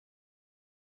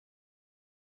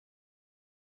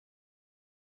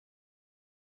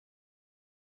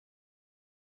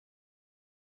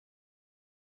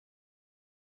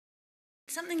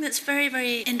Something that's very,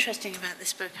 very interesting about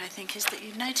this book, I think, is that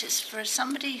you notice for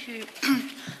somebody who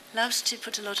loves to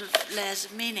put a lot of layers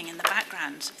of meaning in the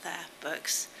backgrounds of their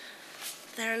books,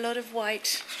 there are a lot of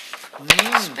white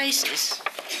spaces.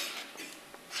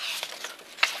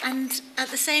 And at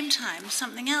the same time,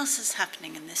 something else is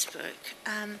happening in this book,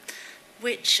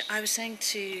 which I was saying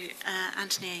to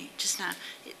Anthony just now.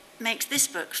 It makes this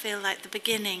book feel like the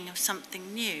beginning of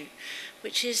something new,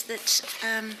 which is that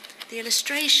the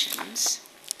illustrations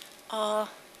are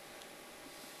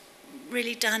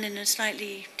really done in a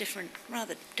slightly different,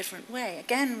 rather different way.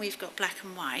 Again, we've got black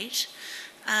and white,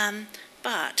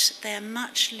 but they're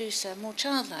much looser, more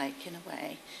childlike in a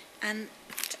way. And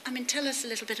I mean, tell us a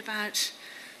little bit about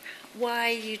why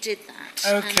you did that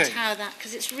and how that,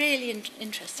 because it's really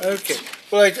interesting. Okay.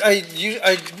 Well,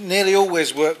 I nearly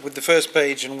always work with the first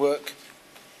page and work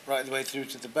right the way through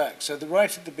to the back. So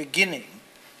right at the beginning,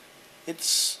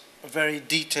 it's a very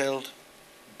detailed,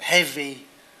 heavy,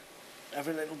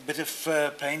 every little bit of fur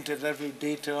painted, every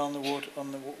detail on the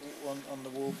on the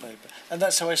wallpaper, and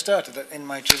that's how I started, that in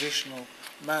my traditional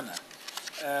manner.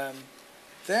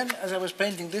 Then, as I was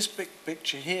painting this big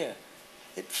picture here,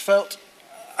 it felt.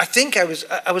 I think I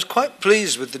was quite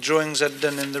pleased with the drawings I'd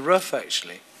done in the rough.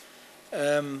 Actually,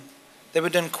 they were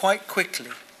done quite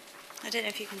quickly. I don't know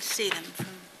if you can see them from.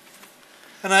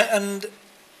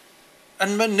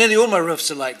 And nearly all my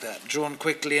roughs are like that, drawn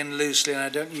quickly and loosely, and I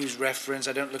don't use reference,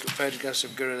 I don't look at photographs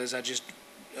of gorillas, I just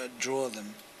draw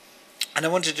them. And I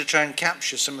wanted to try and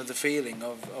capture some of the feeling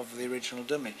of the original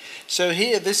dummy. So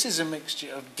here, this is a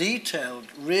mixture of detailed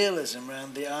realism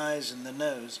around the eyes and the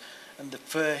nose and the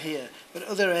fur here, but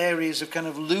other areas of kind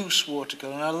of loose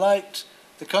watercolour. And I liked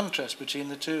the contrast between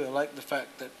the two. I liked the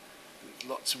fact that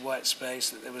lots of white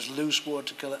space, that there was loose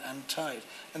watercolour and tight.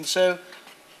 And so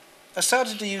I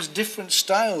started to use different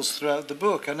styles throughout the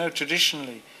book. I know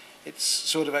traditionally it's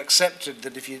sort of accepted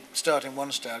that if you start in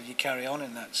one style, you carry on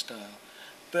in that style.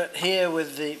 But here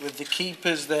with the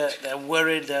keepers, they're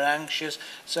worried, they're anxious.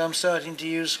 So I'm starting to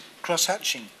use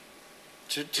cross-hatching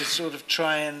to sort of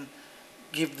try and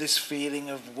give this feeling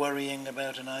of worrying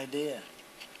about an idea.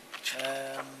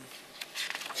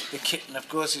 The kitten, of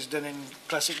course, is done in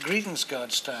classic greetings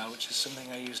card style, which is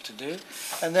something I used to do.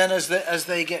 And then as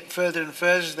they get further and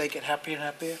further, as they get happier and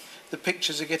happier, the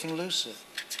pictures are getting looser.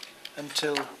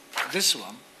 Until this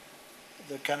one,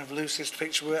 the kind of loosest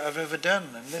picture I've ever done.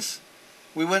 And this,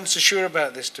 we weren't so sure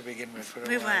about this to begin with for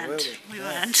a while, were we? We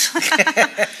weren't.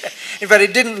 In fact,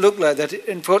 it didn't look like that.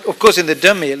 Of course, in the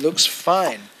dummy, it looks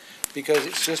fine, because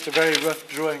it's just a very rough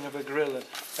drawing of a gorilla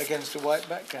against a white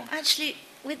background. Actually,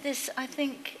 with this, I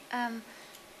think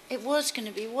it was going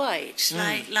to be white,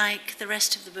 like the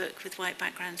rest of the book with white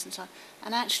backgrounds and so on.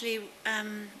 And actually,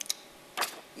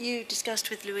 you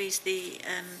discussed with Louise the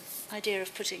idea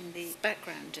of putting the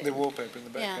background in. The wallpaper in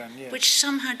the background, yeah. Which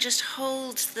somehow just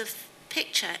holds the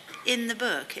picture in the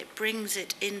book. It brings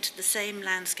it into the same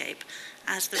landscape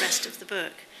as the rest of the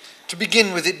book. To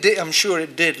begin with, I'm sure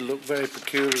it did look very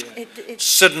peculiar.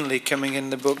 Suddenly coming in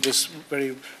the book, this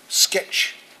very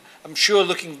sketch. I'm sure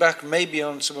looking back maybe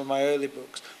on some of my early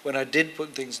books, when I did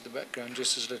put things in the background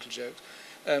just as little jokes,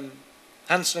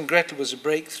 Hansel and Gretel was a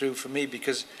breakthrough for me,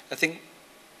 because I think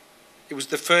it was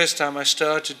the first time I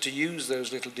started to use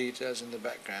those little details in the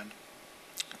background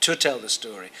to tell the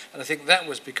story. And I think that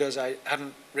was because I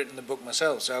hadn't written the book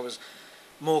myself, so I was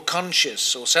more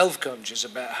conscious or self-conscious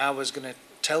about how I was going to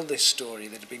tell this story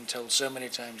that had been told so many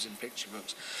times in picture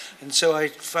books. And so I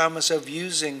found myself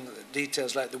using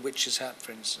details like the witch's hat,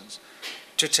 for instance,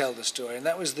 to tell the story. And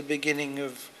that was the beginning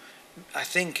of, I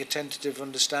think, a tentative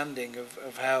understanding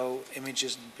of how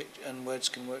images and words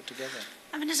can work together.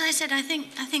 I mean, as I said,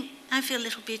 I feel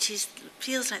Little Beauties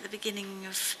feels like the beginning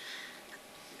of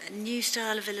a new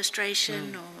style of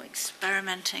illustration or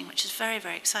experimenting, which is very,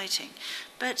 very exciting.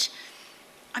 But,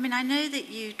 I mean, I know that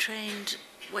you trained...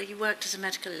 Well, you worked as a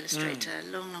medical illustrator a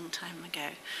long, long time ago.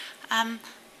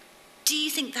 Do you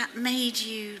think that made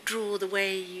you draw the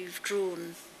way you've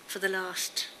drawn for the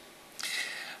last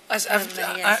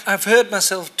many years? I've heard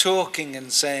myself talking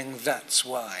and saying that's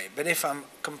why, but if I'm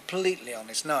completely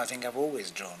honest, no, I think I've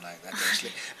always drawn like that,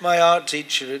 actually. My art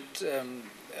teacher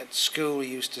at school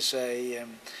used to say,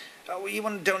 oh, you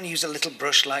don't use a little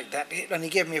brush like that. And he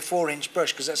gave me a 4-inch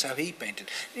brush, because that's how he painted.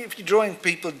 If you're drawing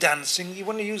people dancing, you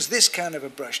want to use this kind of a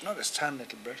brush, not a tan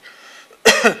little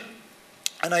brush.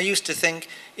 And I used to think,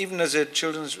 even as a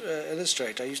children's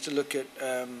illustrator, I used to look at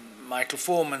Michael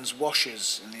Foreman's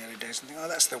washes in the early days and think, oh,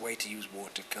 that's the way to use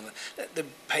watercolour. Let the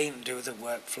paint do the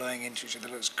work, flowing into each other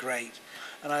looks great.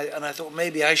 And I thought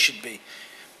maybe I should be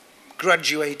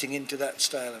graduating into that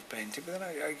style of painting. But then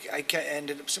I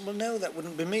ended up saying, well, no, that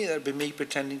wouldn't be me. That would be me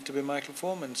pretending to be Michael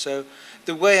Foreman. So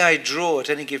the way I draw at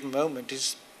any given moment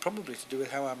is probably to do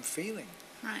with how I'm feeling.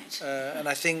 Right. And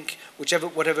I think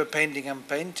whatever painting I'm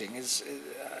painting is,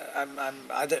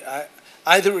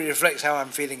 either it reflects how I'm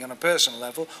feeling on a personal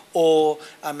level, or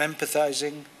I'm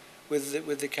empathising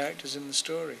with the characters in the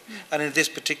story. And in this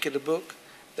particular book,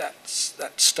 that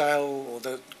style, or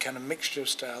the kind of mixture of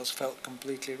styles, felt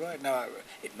completely right. Now,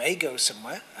 it may go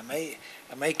somewhere. I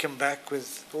may come back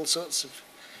with all sorts of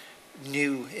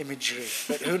new imagery,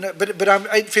 but who knows? But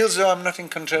it feels as though I'm not in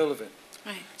control of it.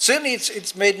 Right. Certainly,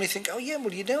 it's made me think. Oh yeah,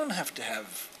 well, you don't have to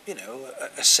have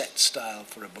a set style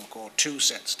for a book, or 2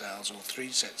 set styles, or 3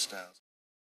 set styles.